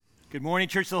Good morning,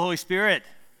 Church of the Holy Spirit.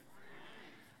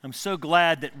 I'm so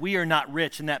glad that we are not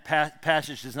rich and that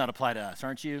passage does not apply to us,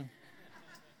 aren't you?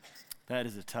 That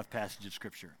is a tough passage of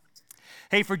Scripture.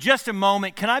 Hey, for just a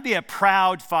moment, can I be a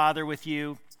proud father with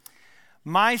you?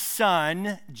 My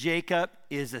son, Jacob,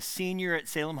 is a senior at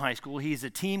Salem High School. He's a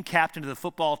team captain of the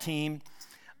football team.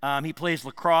 He plays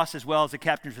lacrosse as well as a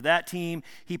captain for that team.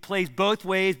 He plays both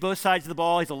ways, both sides of the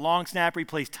ball. He's a long snapper. He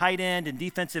plays tight end and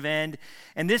defensive end.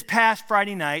 And this past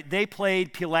Friday night, they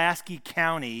played Pulaski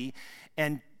County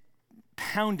and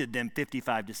pounded them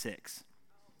 55-6.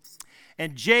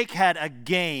 And Jake had a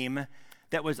game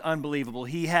that was unbelievable.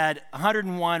 He had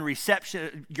 101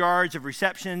 yards of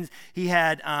receptions. He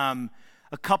had a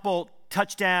couple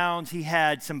touchdowns. He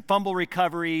had some fumble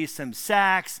recoveries, some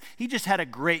sacks. He just had a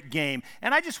great game.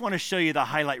 And I just want to show you the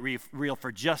highlight reel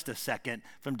for just a second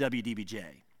from WDBJ.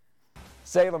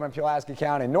 Salem and Pulaski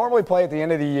County normally play at the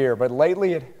end of the year, but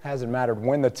lately it hasn't mattered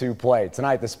when the two play.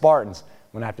 Tonight, the Spartans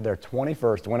went after their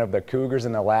 21st win of the Cougars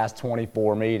in their last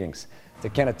 24 meetings. To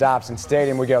Kenneth Dobson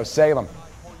Stadium we go. Salem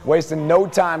wasting no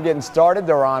time getting started.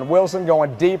 They're on Wilson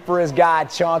going deep for his guy,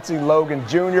 Chauncey Logan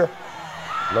Jr.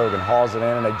 Logan hauls it in,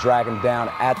 and they drag him down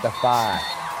at the 5.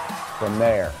 From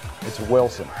there, it's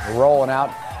Wilson. They're rolling out.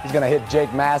 He's going to hit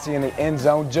Jake Massey in the end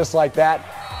zone just like that.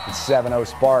 It's 7-0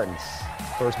 Spartans.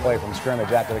 First play from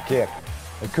scrimmage after the kick.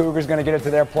 The Cougars going to get it to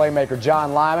their playmaker,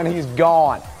 John Lyman. He's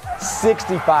gone.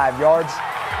 65 yards.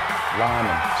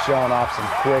 Lyman showing off some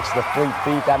quicks, the fleet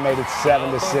feet. That made it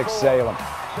 7-6 Salem.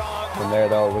 From there,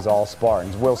 though, it was all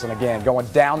Spartans. Wilson again going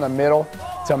down the middle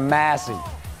to Massey.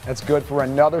 That's good for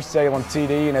another Salem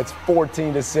TD, and it's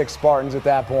 14-6 Spartans at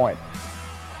that point.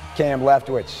 Cam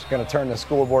Leftwich going to turn the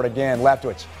scoreboard again.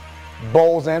 Leftwich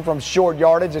bowls in from short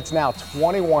yardage. It's now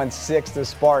 21-6. The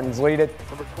Spartans lead it.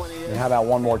 And how about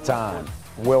one more time?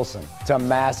 Wilson to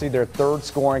Massey, their third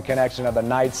scoring connection of the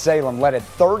night. Salem led it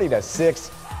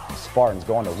 30-6. The Spartans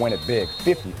going to win it big,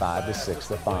 55-6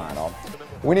 the final.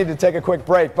 We need to take a quick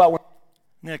break, but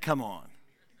now, come on.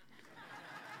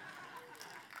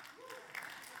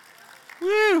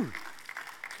 Woo!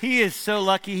 He is so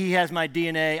lucky he has my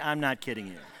DNA. I'm not kidding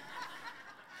you.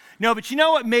 No, but you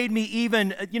know what made me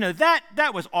even,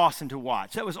 that was awesome to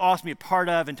watch. That was awesome to be a part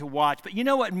of and to watch. But you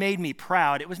know what made me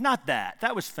proud? It was not that.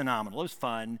 That was phenomenal. It was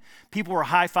fun. People were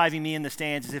high-fiving me in the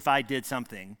stands as if I did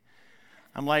something.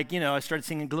 I'm like, I started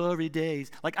singing Glory Days.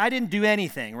 Like I didn't do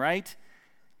anything, right?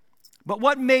 But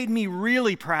what made me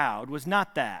really proud was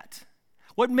not that.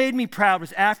 What made me proud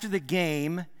was after the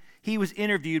game, he was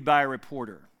interviewed by a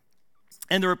reporter.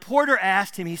 And the reporter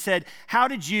asked him, he said, how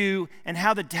did you and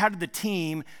how did the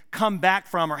team come back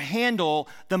from or handle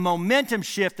the momentum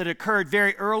shift that occurred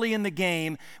very early in the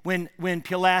game when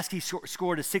Pulaski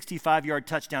scored a 65-yard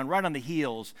touchdown right on the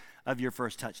heels of your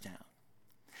first touchdown?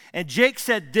 And Jake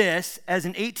said this, as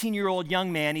an 18-year-old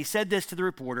young man, he said this to the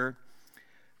reporter,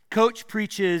 "Coach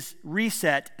preaches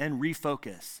reset and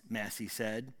refocus," Massey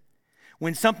said.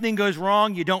 "When something goes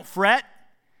wrong, you don't fret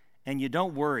and you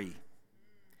don't worry.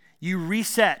 You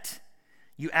reset.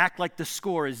 You act like the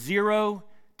score is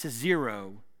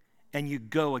 0-0, and you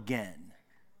go again."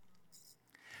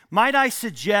 Might I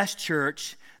suggest,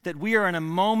 church, that we are in a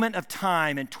moment of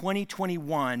time in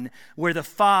 2021 where the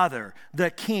Father, the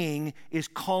King, is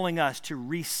calling us to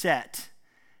reset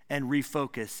and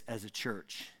refocus as a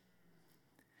church.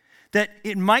 That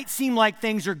it might seem like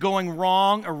things are going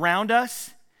wrong around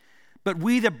us, but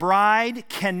we, the bride,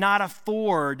 cannot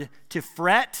afford to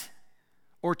fret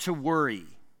or to worry.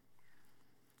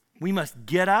 We must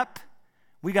get up.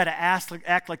 We got to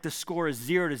act like the score is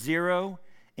 0-0,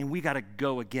 and we got to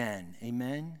go again.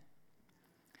 Amen?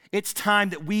 It's time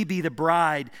that we be the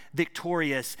bride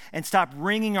victorious and stop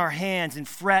wringing our hands and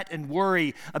fret and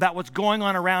worry about what's going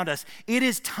on around us. It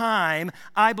is time,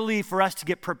 I believe, for us to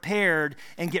get prepared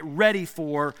and get ready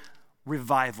for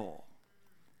revival.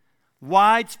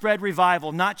 Widespread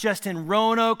revival, not just in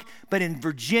Roanoke, but in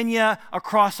Virginia,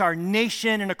 across our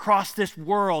nation and across this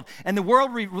world. And the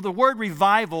word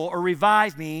revival or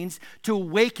revive means to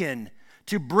awaken,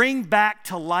 to bring back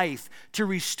to life, to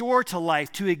restore to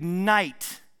life, to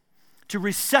ignite, to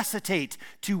resuscitate,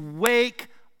 to wake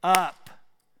up.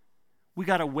 We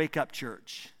got to wake up,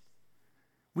 church.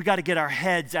 We got to get our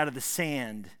heads out of the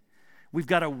sand. We've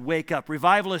got to wake up.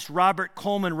 Revivalist Robert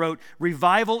Coleman wrote,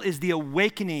 "Revival is the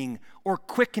awakening or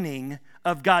quickening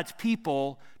of God's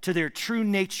people to their true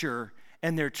nature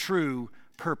and their true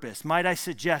purpose." Might I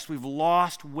suggest we've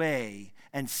lost way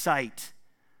and sight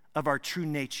of our true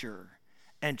nature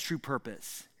and true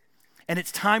purpose. And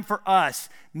it's time for us,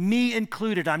 me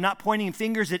included, I'm not pointing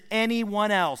fingers at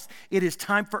anyone else. It is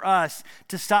time for us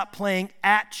to stop playing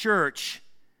at church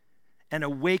and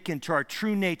awakened to our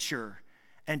true nature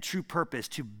and true purpose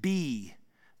to be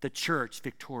the church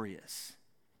victorious.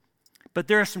 But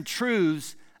there are some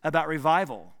truths about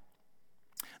revival.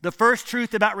 The first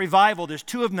truth about revival, there's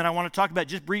two of them that I want to talk about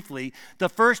just briefly. The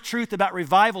first truth about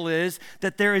revival is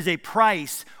that there is a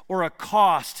price or a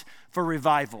cost for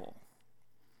revival.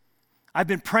 I've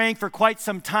been praying for quite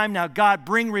some time now. God,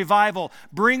 bring revival.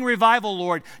 Bring revival,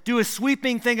 Lord. Do a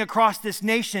sweeping thing across this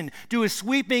nation. Do a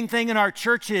sweeping thing in our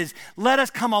churches. Let us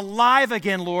come alive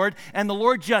again, Lord. And the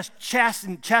Lord just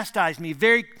chastised me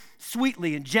very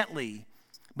sweetly and gently,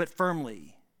 but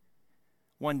firmly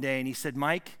one day. And he said,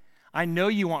 Mike, I know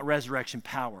you want resurrection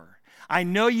power. I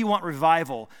know you want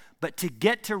revival. But to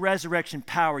get to resurrection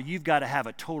power, you've got to have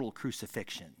a total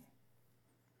crucifixion.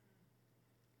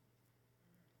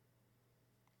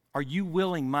 Are you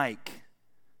willing, Mike,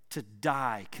 to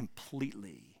die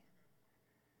completely?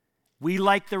 We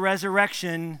like the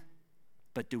resurrection,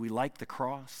 but do we like the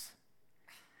cross?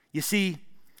 You see,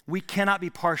 we cannot be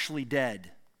partially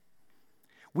dead.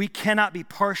 We cannot be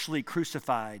partially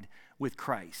crucified with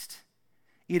Christ.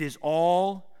 It is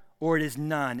all or it is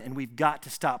none, and we've got to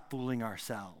stop fooling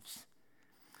ourselves.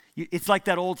 It's like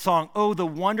that old song, oh, the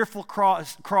wonderful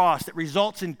cross that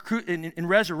results in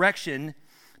resurrection.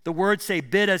 The words say,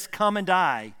 bid us come and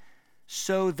die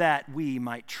so that we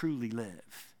might truly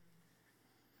live.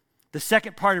 The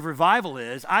second part of revival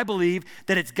is, I believe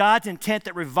that it's God's intent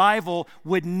that revival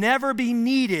would never be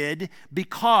needed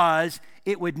because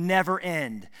it would never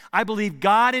end. I believe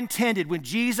God intended when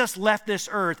Jesus left this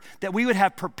earth that we would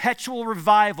have perpetual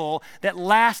revival that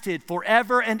lasted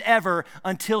forever and ever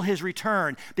until his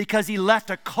return, because he left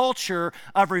a culture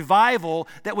of revival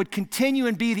that would continue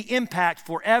and be the impact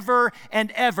forever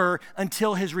and ever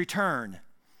until his return.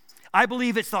 I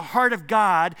believe it's the heart of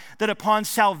God that upon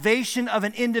salvation of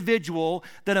an individual,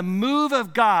 that a move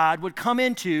of God would come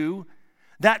into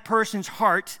that person's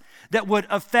heart that would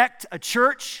affect a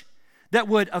church, that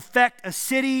would affect a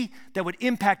city, that would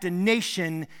impact a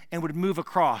nation, and would move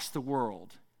across the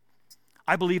world.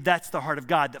 I believe that's the heart of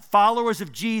God, that followers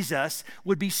of Jesus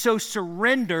would be so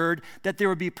surrendered that there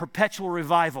would be perpetual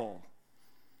revival,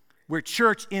 where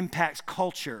church impacts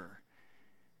culture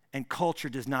and culture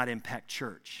does not impact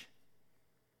church.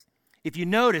 If you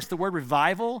notice, the word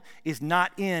revival is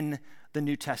not in the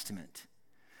New Testament.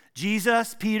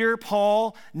 Jesus, Peter,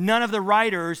 Paul, none of the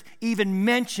writers even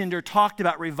mentioned or talked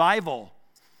about revival.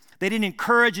 They didn't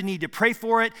encourage a need to pray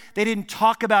for it. They didn't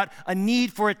talk about a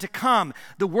need for it to come.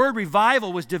 The word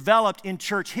revival was developed in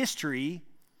church history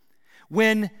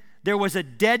when there was a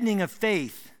deadening of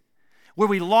faith, where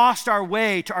we lost our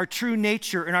way to our true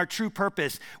nature and our true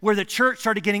purpose, where the church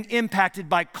started getting impacted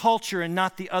by culture and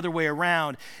not the other way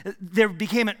around. There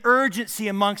became an urgency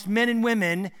amongst men and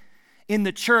women in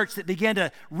the church that began to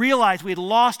realize we had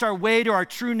lost our way to our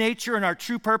true nature and our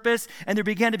true purpose, and there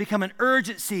began to become an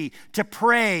urgency to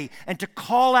pray and to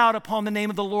call out upon the name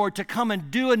of the Lord to come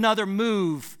and do another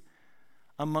move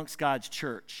amongst God's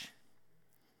church.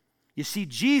 You see,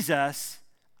 Jesus,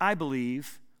 I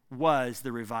believe, was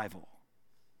the revival.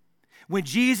 When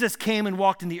Jesus came and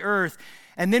walked in the earth,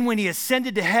 and then when he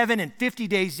ascended to heaven and 50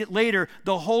 days later,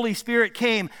 the Holy Spirit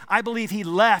came, I believe he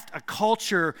left a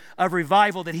culture of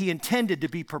revival that he intended to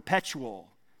be perpetual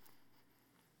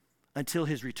until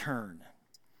his return.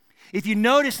 If you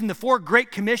notice in the 4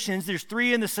 Great Commissions, there's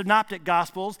 3 in the Synoptic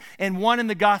Gospels and 1 in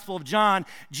the Gospel of John,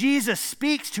 Jesus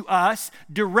speaks to us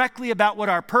directly about what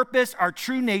our purpose, our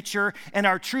true nature, and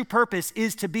our true purpose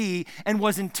is to be and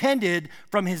was intended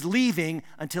from his leaving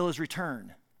until his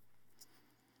return.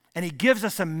 And he gives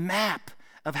us a map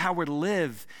of how we're to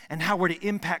live and how we're to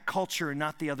impact culture and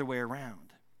not the other way around.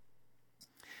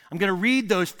 I'm going to read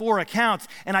those 4 accounts,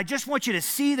 and I just want you to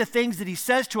see the things that he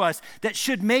says to us that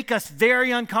should make us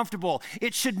very uncomfortable.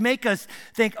 It should make us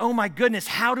think, oh my goodness,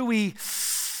 how do we...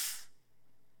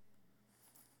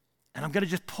 And I'm going to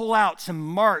just pull out some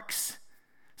marks,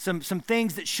 some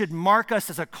things that should mark us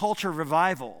as a culture of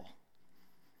revival,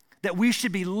 that we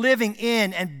should be living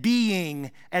in and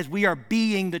being as we are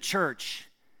being the church.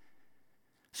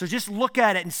 So just look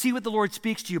at it and see what the Lord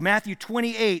speaks to you. Matthew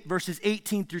 28, verses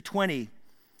 18 through 20.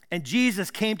 And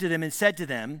Jesus came to them and said to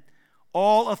them,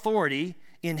 all authority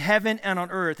in heaven and on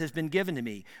earth has been given to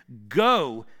me.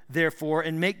 Go, therefore,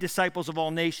 and make disciples of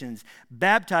all nations,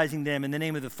 baptizing them in the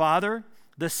name of the Father,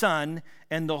 the Son,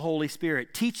 and the Holy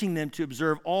Spirit, teaching them to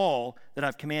observe all that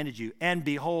I've commanded you. And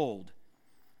behold,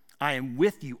 I am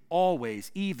with you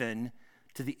always, even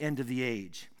to the end of the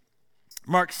age.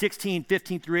 Mark 16,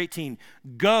 15 through 18.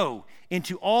 Go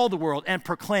into all the world and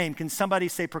proclaim. Can somebody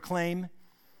say proclaim?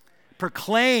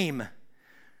 Proclaim.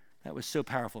 That was so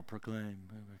powerful, proclaim.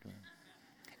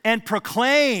 and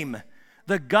proclaim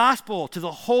the gospel to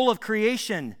the whole of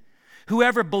creation.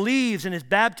 Whoever believes and is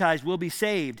baptized will be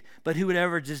saved, but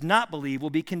whoever does not believe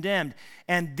will be condemned.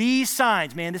 And these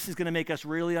signs, man, this is going to make us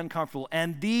really uncomfortable.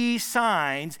 And these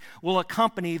signs will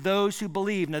accompany those who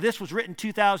believe. Now, this was written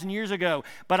 2,000 years ago,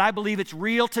 but I believe it's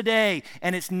real today,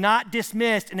 and it's not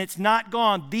dismissed, and it's not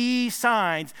gone. These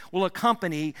signs will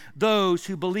accompany those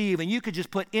who believe. And you could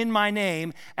just put "in my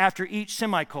name" after each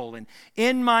semicolon.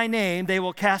 In my name, they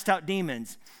will cast out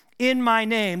demons. In my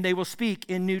name, they will speak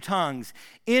in new tongues.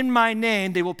 In my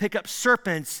name, they will pick up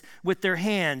serpents with their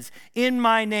hands. In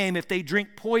my name, if they drink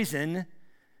poison,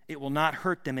 it will not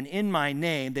hurt them. And in my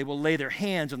name, they will lay their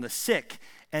hands on the sick,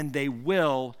 and they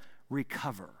will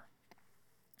recover.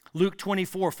 Luke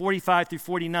 24, 45 through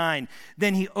 49.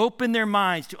 Then he opened their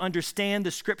minds to understand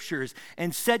the scriptures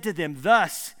and said to them,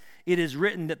 "Thus it is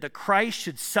written that the Christ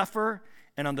should suffer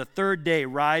and on the third day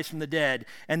rise from the dead,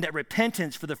 and that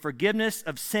repentance for the forgiveness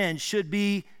of sins should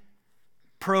be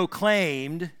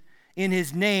proclaimed in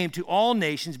his name to all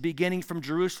nations, beginning from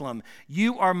Jerusalem.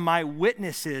 You are my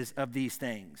witnesses of these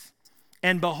things.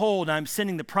 And behold, I'm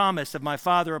sending the promise of my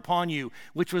Father upon you,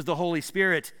 which was the Holy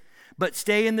Spirit. But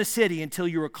stay in the city until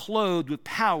you are clothed with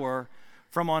power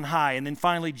from on high." And then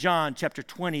finally, John chapter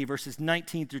 20, verses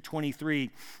 19 through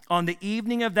 23. On the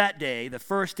evening of that day, the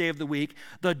first day of the week,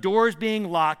 the doors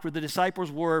being locked where the disciples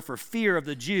were for fear of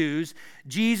the Jews,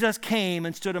 Jesus came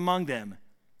and stood among them.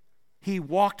 He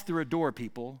walked through a door,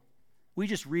 people. We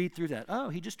just read through that. Oh,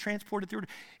 he just transported through.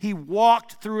 He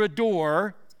walked through a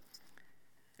door,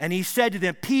 and he said to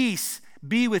them, "Peace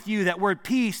be with you." That word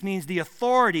peace means the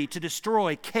authority to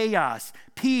destroy chaos.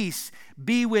 Peace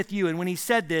be with you. And when he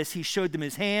said this, he showed them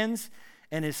his hands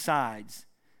and his side.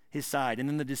 And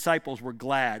then the disciples were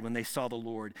glad when they saw the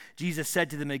Lord. Jesus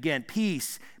said to them again,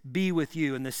 "Peace be with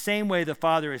you. In the same way the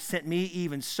Father has sent me,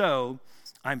 even so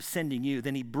I'm sending you."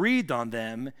 Then he breathed on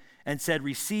them and said,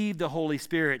 "Receive the Holy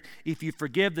Spirit. If you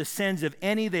forgive the sins of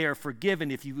any, they are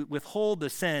forgiven. If you withhold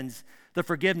the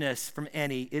forgiveness from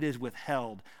any, it is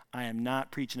withheld." I am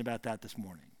not preaching about that this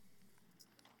morning.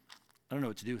 I don't know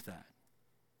what to do with that.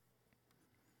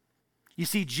 You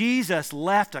see, Jesus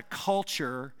left a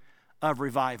culture of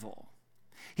revival.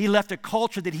 He left a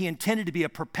culture that he intended to be a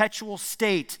perpetual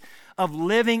state of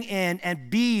living in and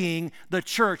being the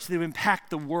church that would impact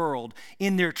the world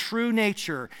in their true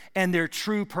nature and their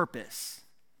true purpose.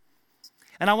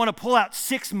 And I want to pull out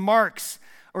 6 marks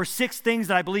or 6 things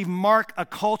that I believe mark a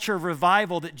culture of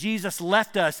revival that Jesus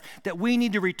left us that we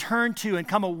need to return to and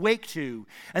come awake to.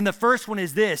 And the first one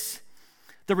is this: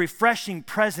 the refreshing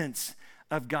presence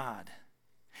of God.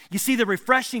 You see, the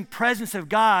refreshing presence of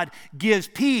God gives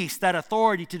peace, that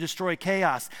authority to destroy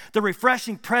chaos. The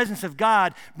refreshing presence of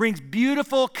God brings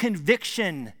beautiful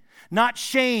conviction. Not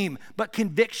shame, but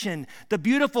conviction. The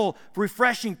beautiful,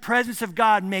 refreshing presence of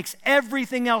God makes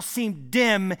everything else seem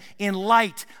dim in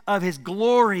light of his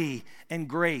glory and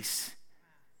grace.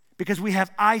 Because we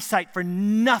have eyesight for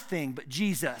nothing but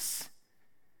Jesus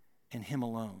and him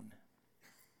alone.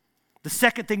 The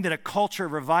second thing that a culture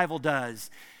of revival does,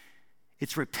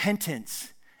 it's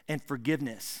repentance and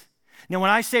forgiveness. Now,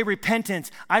 when I say repentance,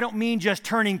 I don't mean just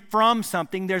turning from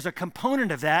something. There's a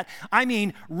component of that. I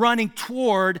mean running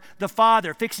toward the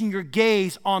Father, fixing your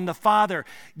gaze on the Father.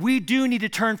 We do need to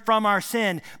turn from our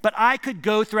sin, but I could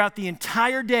go throughout the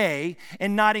entire day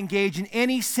and not engage in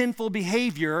any sinful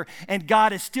behavior, and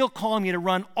God is still calling me to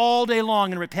run all day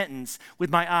long in repentance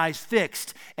with my eyes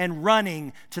fixed and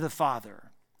running to the Father.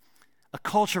 A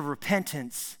culture of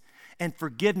repentance and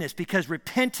forgiveness, because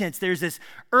repentance, there's this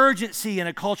urgency in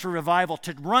a culture of revival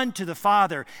to run to the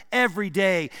Father every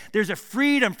day. There's a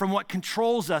freedom from what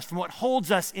controls us, from what holds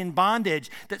us in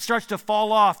bondage that starts to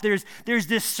fall off. There's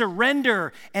this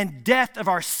surrender and death of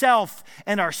ourself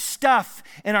and our stuff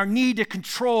and our need to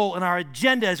control and our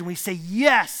agendas, and we say,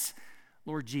 "Yes,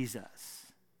 Lord Jesus,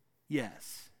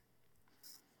 yes."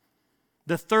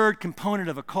 The third component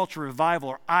of a culture of revival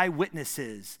are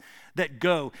eyewitnesses that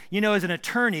go. You know, as an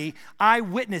attorney,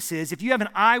 eyewitnesses, if you have an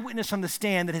eyewitness on the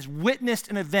stand that has witnessed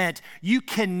an event, you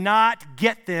cannot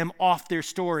get them off their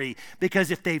story,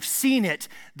 because if they've seen it,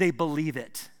 they believe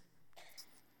it.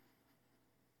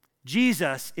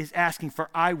 Jesus is asking for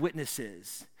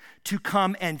eyewitnesses to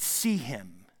come and see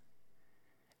him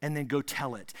and then go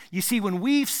tell it. You see, when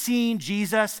we've seen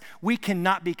Jesus, we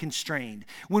cannot be constrained.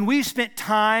 When we've spent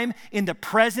time in the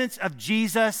presence of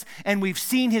Jesus and we've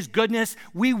seen his goodness,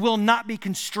 we will not be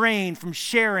constrained from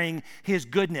sharing his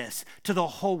goodness to the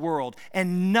whole world,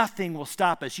 and nothing will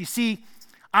stop us. You see,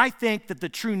 I think that the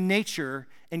true nature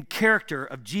and character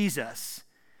of Jesus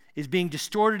is being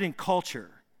distorted in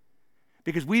culture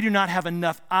because we do not have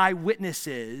enough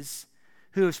eyewitnesses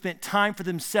who have spent time for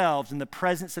themselves in the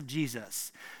presence of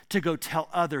Jesus to go tell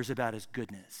others about his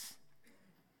goodness.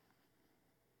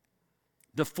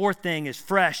 The fourth thing is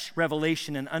fresh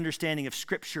revelation and understanding of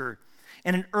Scripture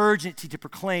and an urgency to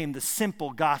proclaim the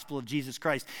simple gospel of Jesus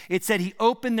Christ. It said he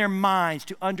opened their minds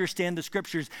to understand the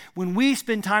Scriptures. When we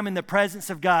spend time in the presence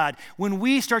of God, when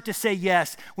we start to say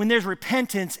yes, when there's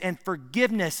repentance and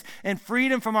forgiveness and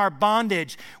freedom from our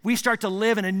bondage, we start to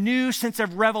live in a new sense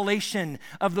of revelation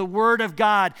of the Word of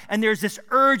God. And there's this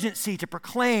urgency to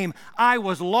proclaim, I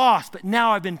was lost, but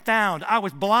now I've been found. I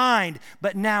was blind,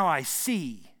 but now I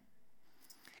see.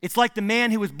 It's like the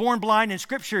man who was born blind in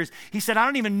Scriptures. He said, I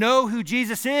don't even know who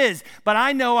Jesus is, but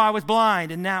I know I was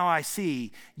blind and now I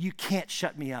see. You can't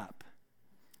shut me up.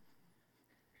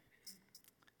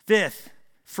 Fifth,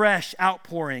 fresh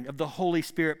outpouring of the Holy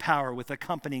Spirit power with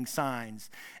accompanying signs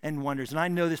and wonders. And I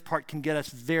know this part can get us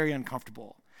very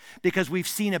uncomfortable because we've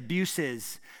seen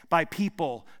abuses by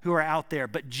people who are out there.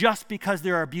 But just because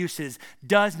there are abuses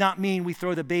does not mean we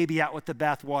throw the baby out with the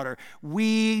bathwater.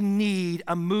 We need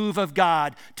a move of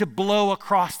God to blow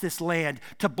across this land,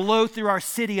 to blow through our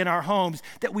city and our homes,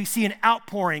 that we see an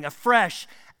outpouring, a fresh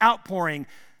outpouring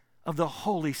of the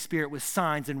Holy Spirit with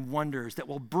signs and wonders that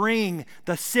will bring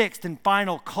the sixth and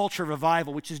final culture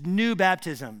revival, which is new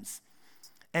baptisms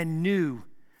and new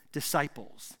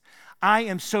disciples. I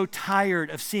am so tired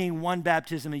of seeing one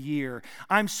baptism a year.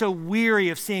 I'm so weary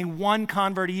of seeing one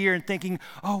convert a year and thinking,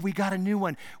 oh, we got a new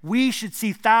one. We should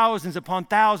see thousands upon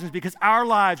thousands because our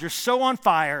lives are so on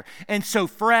fire and so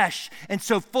fresh and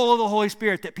so full of the Holy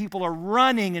Spirit that people are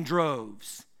running in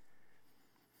droves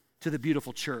to the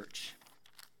beautiful church.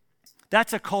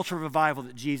 That's a culture of revival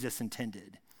that Jesus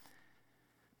intended.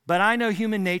 But I know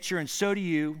human nature, and so do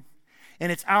you.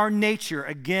 And it's our nature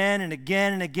again and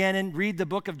again and again. And read the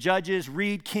book of Judges,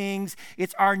 read Kings.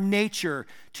 It's our nature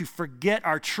to forget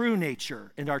our true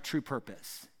nature and our true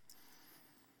purpose.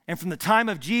 And from the time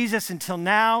of Jesus until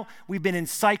now, we've been in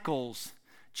cycles,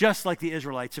 just like the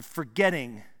Israelites, of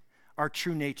forgetting our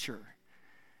true nature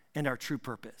and our true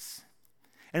purpose.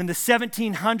 And in the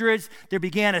 1700s, there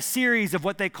began a series of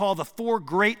what they call the four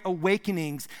great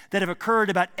awakenings that have occurred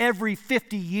about every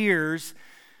 50 years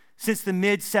since the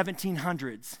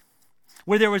mid-1700s,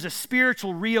 where there was a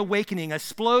spiritual reawakening, a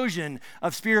explosion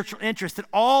of spiritual interest that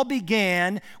all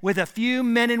began with a few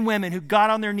men and women who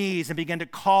got on their knees and began to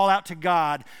call out to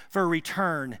God for a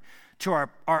return to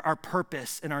our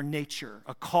purpose and our nature,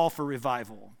 a call for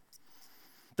revival.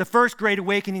 The first Great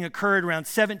Awakening occurred around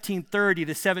 1730 to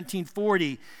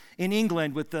 1740 in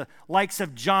England with the likes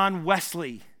of John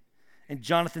Wesley and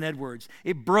Jonathan Edwards.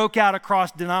 It broke out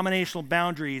across denominational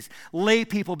boundaries. Lay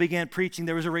people began preaching.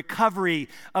 There was a recovery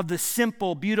of the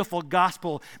simple, beautiful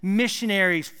gospel.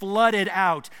 Missionaries flooded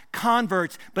out,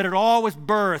 converts, but it all was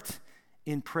birthed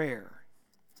in prayer.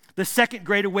 The second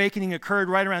Great Awakening occurred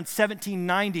right around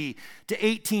 1790 to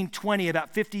 1820,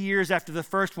 about 50 years after the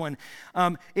first one.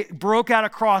 It broke out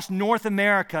across North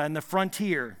America and the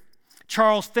frontier.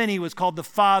 Charles Finney was called the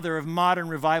father of modern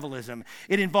revivalism.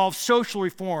 It involved social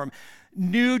reform.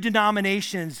 New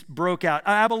denominations broke out,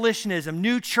 abolitionism,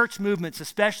 new church movements,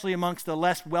 especially amongst the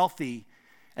less wealthy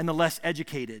and the less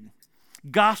educated.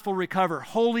 Gospel recover,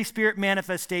 Holy Spirit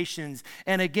manifestations,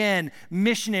 and again,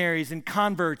 missionaries and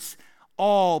converts,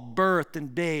 all birthed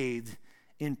and bathed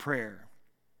in prayer.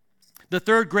 The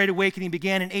third Great Awakening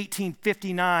began in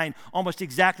 1859, almost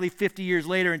exactly 50 years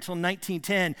later until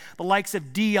 1910. The likes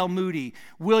of D.L. Moody,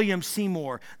 William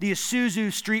Seymour, the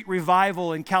Isuzu Street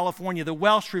Revival in California, the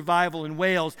Welsh Revival in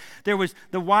Wales. There was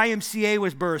the YMCA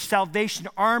was birthed. Salvation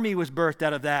Army was birthed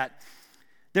out of that.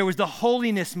 There was the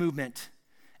Holiness Movement,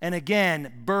 and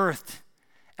again, birthed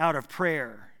out of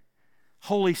prayer.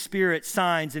 Holy Spirit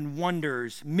signs and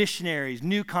wonders, missionaries,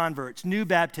 new converts, new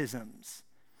baptisms,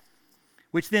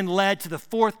 which then led to the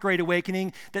fourth Great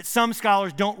Awakening that some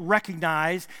scholars don't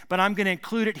recognize, but I'm going to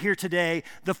include it here today.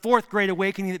 The fourth Great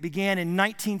Awakening that began in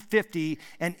 1950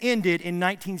 and ended in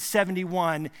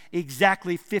 1971,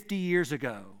 exactly 50 years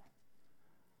ago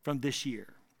from this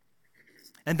year.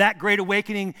 And that Great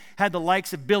Awakening had the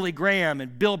likes of Billy Graham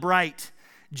and Bill Bright,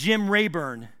 Jim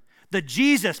Rayburn, the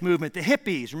Jesus movement, the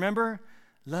hippies, remember?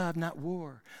 Love, not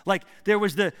war. Like there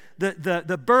was the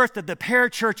birth of the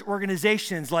parachurch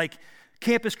organizations like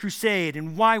Campus Crusade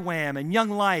and YWAM and Young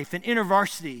Life and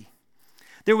InterVarsity.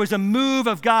 There was a move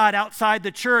of God outside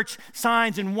the church,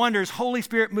 signs and wonders, Holy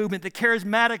Spirit movement, the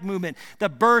charismatic movement, the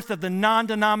birth of the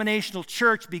non-denominational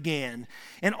church began.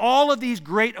 And all of these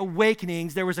great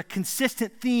awakenings, there was a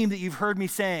consistent theme that you've heard me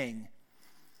saying.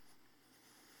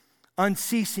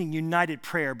 Unceasing united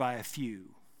prayer by a few.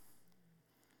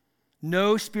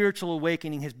 No spiritual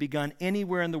awakening has begun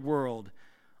anywhere in the world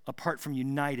apart from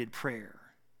united prayer,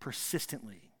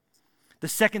 persistently. The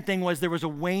second thing was there was a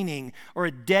waning or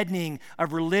a deadening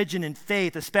of religion and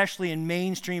faith, especially in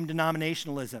mainstream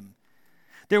denominationalism.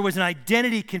 There was an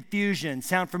identity confusion,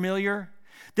 sound familiar?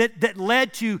 That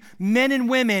led to men and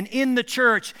women in the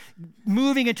church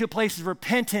moving into a place of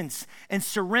repentance and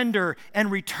surrender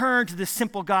and return to the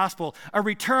simple gospel, a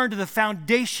return to the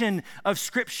foundation of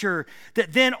Scripture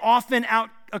that then often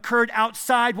occurred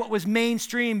outside what was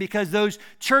mainstream because those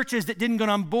churches that didn't get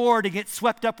on board and get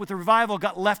swept up with the revival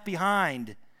got left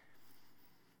behind.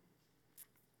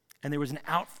 And there was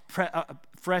a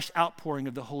fresh outpouring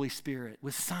of the Holy Spirit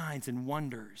with signs and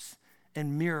wonders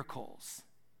and miracles.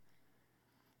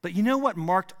 But you know what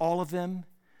marked all of them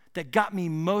that got me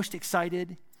most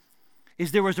excited?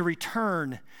 Is there was a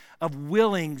return of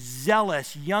willing,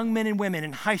 zealous young men and women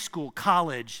in high school,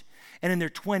 college, and in their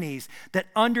 20s that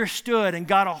understood and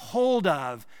got a hold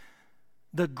of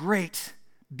the great,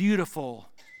 beautiful,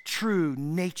 true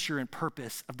nature and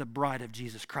purpose of the bride of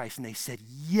Jesus Christ. And they said,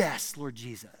 yes, Lord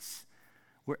Jesus,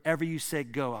 wherever you say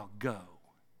go, I'll go.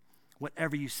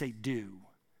 Whatever you say do,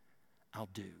 I'll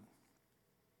do.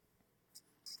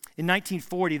 In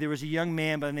 1940, there was a young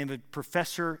man by the name of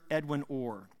Professor Edwin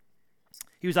Orr.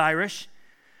 He was Irish,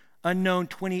 unknown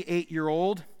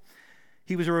 28-year-old.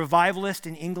 He was a revivalist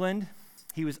in England.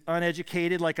 He was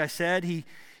uneducated, like I said. He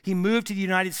moved to the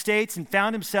United States and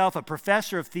found himself a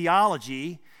professor of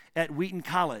theology at Wheaton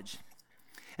College.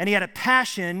 And he had a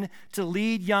passion to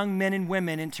lead young men and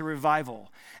women into revival.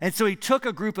 And so he took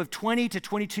a group of 20 to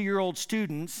 22-year-old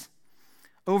students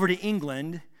over to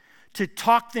England to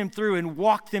talk them through and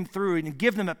walk them through and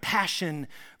give them a passion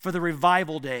for the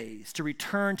revival days, to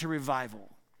return to revival.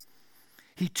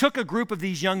 He took a group of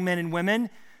these young men and women,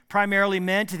 primarily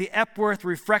men, to the Epworth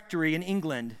Refectory in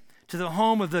England, to the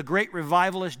home of the great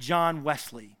revivalist John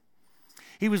Wesley.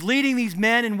 He was leading these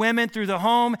men and women through the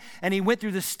home, and he went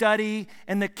through the study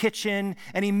and the kitchen,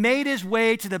 and he made his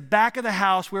way to the back of the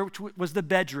house where was the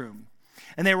bedroom.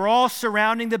 And they were all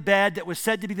surrounding the bed that was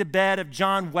said to be the bed of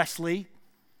John Wesley.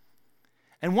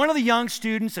 And one of the young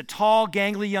students, a tall,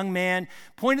 gangly young man,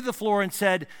 pointed to the floor and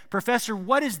said, "Professor,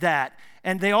 what is that?"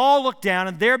 And they all looked down,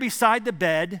 and there beside the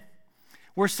bed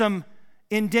were some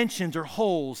indentions or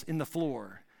holes in the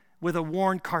floor with a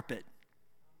worn carpet.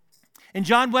 And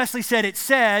John Wesley said, it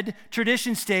said,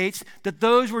 tradition states, that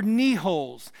those were knee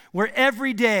holes where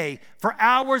every day, for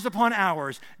hours upon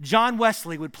hours, John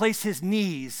Wesley would place his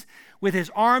knees with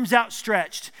his arms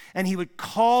outstretched, and he would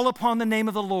call upon the name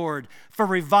of the Lord for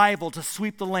revival to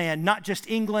sweep the land, not just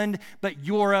England, but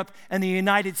Europe and the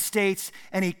United States.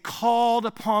 And he called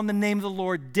upon the name of the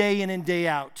Lord day in and day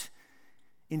out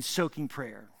in soaking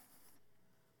prayer.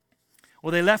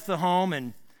 Well, they left the home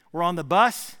and were on the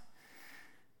bus.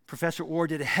 Professor Orr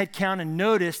did a head count and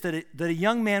noticed that a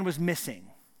young man was missing.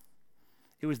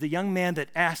 It was the young man that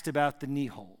asked about the knee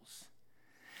holes.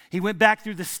 He went back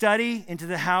through the study into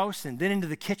the house and then into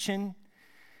the kitchen,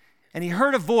 and he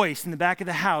heard a voice in the back of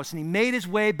the house, and he made his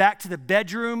way back to the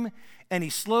bedroom, and he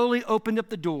slowly opened up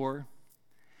the door,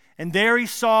 and there he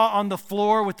saw on the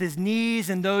floor with his knees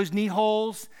in those knee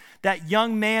holes that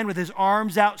young man with his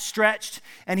arms outstretched,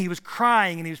 and he was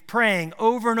crying and he was praying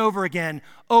over and over again,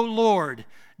 "Oh Lord,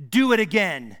 do it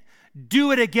again.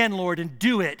 Do it again, Lord, and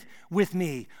do it with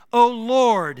me. Oh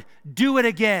Lord, do it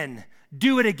again.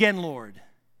 Do it again, Lord,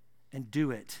 and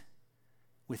do it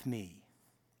with me."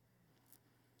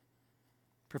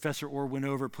 Professor Orr went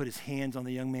over, put his hands on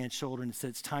the young man's shoulder and said,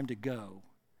 "It's time to go.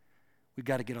 We've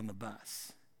got to get on the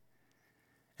bus."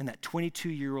 And that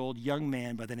 22-year-old young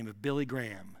man by the name of Billy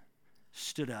Graham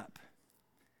stood up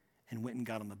and went and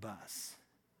got on the bus.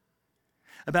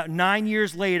 About 9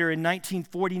 years later, in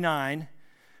 1949,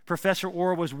 Professor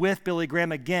Orr was with Billy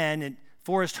Graham again at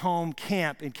Forest Home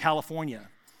Camp in California.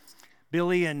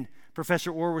 Billy and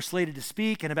Professor Orr were slated to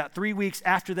speak, and about 3 weeks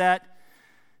after that,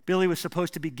 Billy was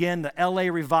supposed to begin the LA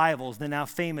Revivals, the now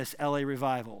famous LA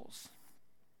Revivals.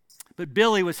 But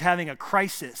Billy was having a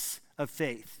crisis of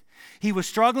faith. He was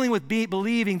struggling with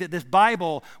believing that this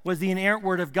Bible was the inerrant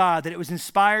word of God, that it was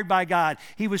inspired by God.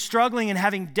 He was struggling and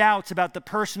having doubts about the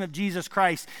person of Jesus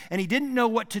Christ, and he didn't know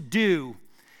what to do,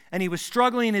 and he was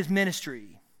struggling in his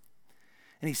ministry.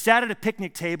 And he sat at a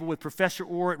picnic table with Professor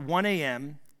Orr at 1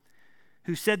 a.m.,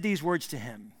 who said these words to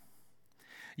him: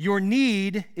 "Your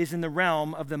need is in the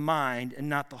realm of the mind and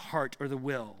not the heart or the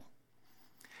will.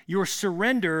 You're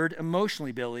surrendered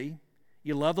emotionally, Billy.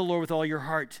 You love the Lord with all your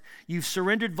heart. You've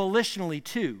surrendered volitionally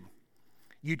too.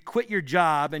 You'd quit your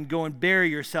job and go and bury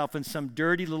yourself in some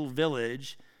dirty little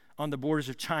village on the borders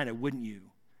of China, wouldn't you?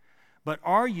 But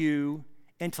are you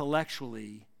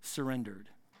intellectually surrendered.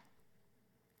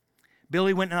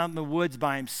 Billy went out in the woods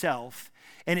by himself,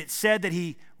 and it said that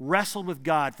he wrestled with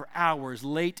God for hours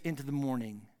late into the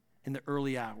morning, in the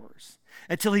early hours,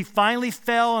 until he finally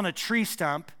fell on a tree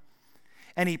stump,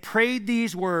 and he prayed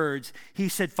these words. He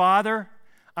said, Father,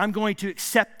 I'm going to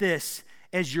accept this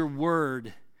as your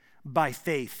word by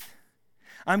faith.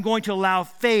 I'm going to allow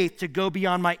faith to go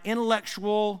beyond my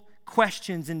intellectual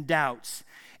questions and doubts,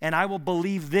 and I will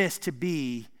believe this to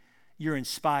be your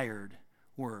inspired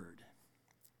word.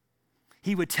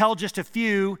 He would tell just a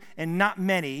few, and not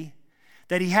many,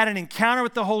 that he had an encounter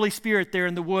with the Holy Spirit there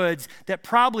in the woods that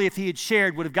probably, if he had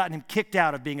shared, would have gotten him kicked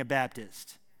out of being a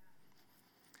Baptist.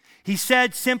 He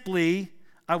said simply,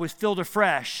 I was filled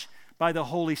afresh by the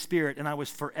Holy Spirit, and I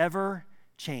was forever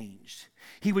changed.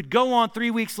 He would go on 3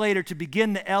 weeks later to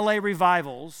begin the LA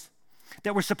revivals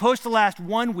that were supposed to last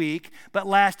 1 week, but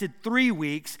lasted 3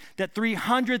 weeks, that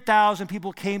 300,000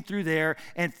 people came through there,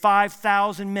 and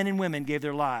 5,000 men and women gave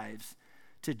their lives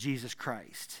to Jesus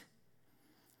Christ.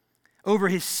 Over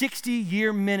his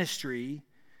 60-year ministry,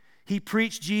 he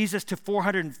preached Jesus to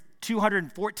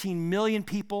 214 million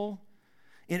people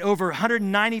in over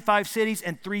 195 cities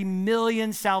and 3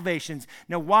 million salvations.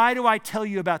 Now, why do I tell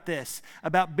you about this,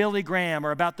 about Billy Graham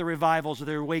or about the revivals or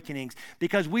the awakenings?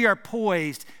 Because we are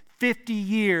poised 50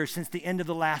 years since the end of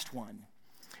the last one.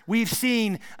 We've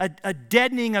seen a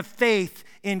deadening of faith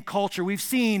in culture. We've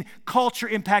seen culture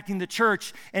impacting the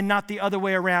church and not the other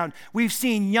way around. We've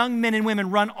seen young men and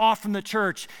women run off from the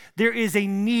church. There is a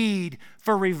need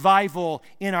for revival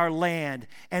in our land.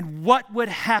 And what would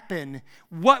happen,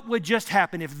 what would just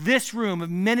happen if this room of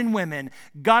men and women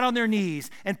got on their knees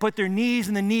and put their knees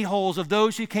in the knee holes of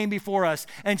those who came before us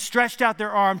and stretched out their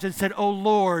arms and said, oh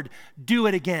Lord, do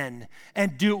it again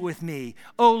and do it with me.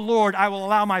 Oh Lord, I will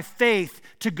allow my faith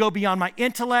to go beyond my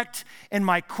intellect and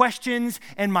my questions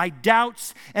and my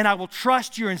doubts, and I will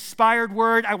trust your inspired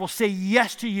word. I will say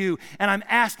yes to you, and I'm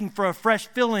asking for a fresh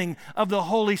filling of the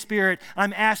Holy Spirit.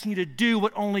 I'm asking you to do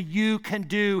what only you can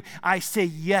do. I say,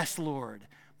 yes, Lord,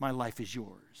 my life is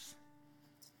yours.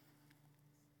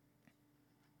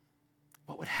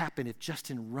 What would happen if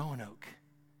just in Roanoke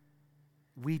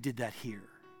we did that here?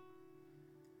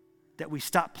 That we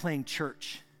stopped playing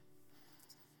church.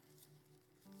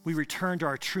 We returned to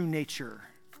our true nature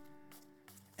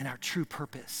and our true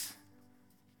purpose.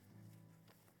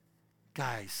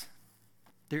 Guys,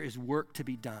 there is work to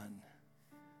be done.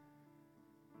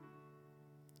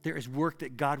 There is work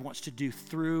that God wants to do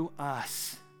through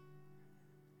us.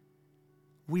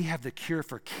 We have the cure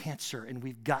for cancer, and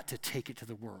we've got to take it to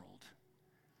the world.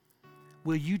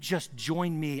 Will you just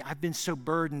join me? I've been so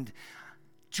burdened.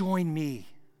 Join me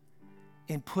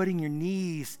in putting your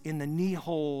knees in the knee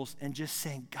holes and just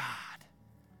saying, God,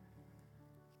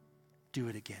 do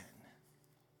it again.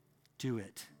 Do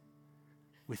it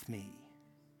with me.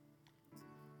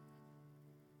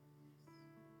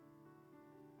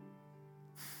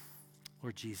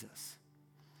 Lord Jesus,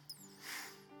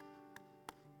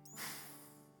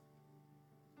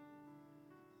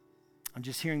 I'm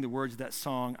just hearing the words of that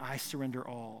song, I surrender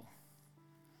all.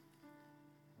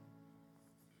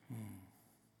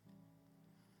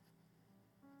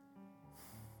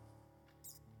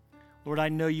 Lord, I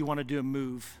know you want to do a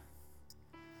move.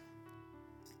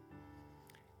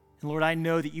 And Lord, I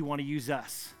know that you want to use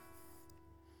us.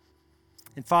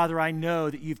 And Father, I know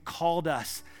that you've called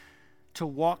us to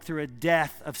walk through a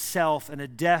death of self and a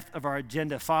death of our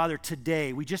agenda. Father,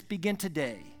 today, we just begin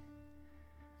today.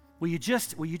 Will you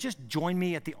just join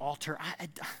me at the altar?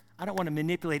 I don't want to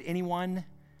manipulate anyone,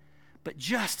 but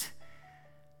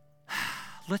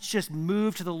let's just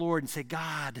move to the Lord and say,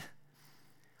 God,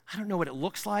 I don't know what it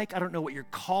looks like. I don't know what you're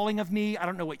calling of me. I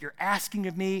don't know what you're asking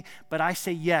of me, but I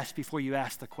say yes before you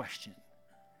ask the question.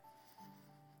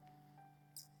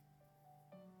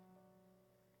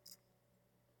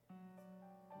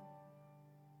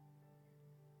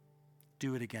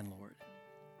 Do it again, Lord,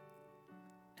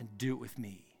 and do it with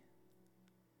me.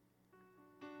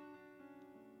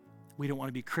 We don't want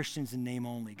to be Christians in name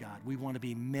only, God. We want to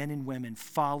be men and women,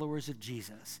 followers of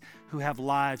Jesus, who have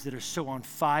lives that are so on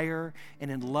fire and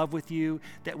in love with you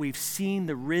that we've seen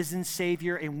the risen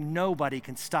Savior, and nobody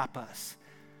can stop us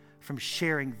from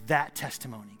sharing that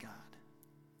testimony, God.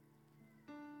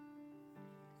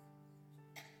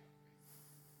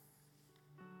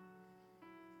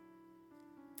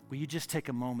 Will you just take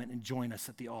a moment and join us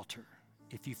at the altar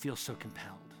if you feel so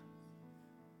compelled?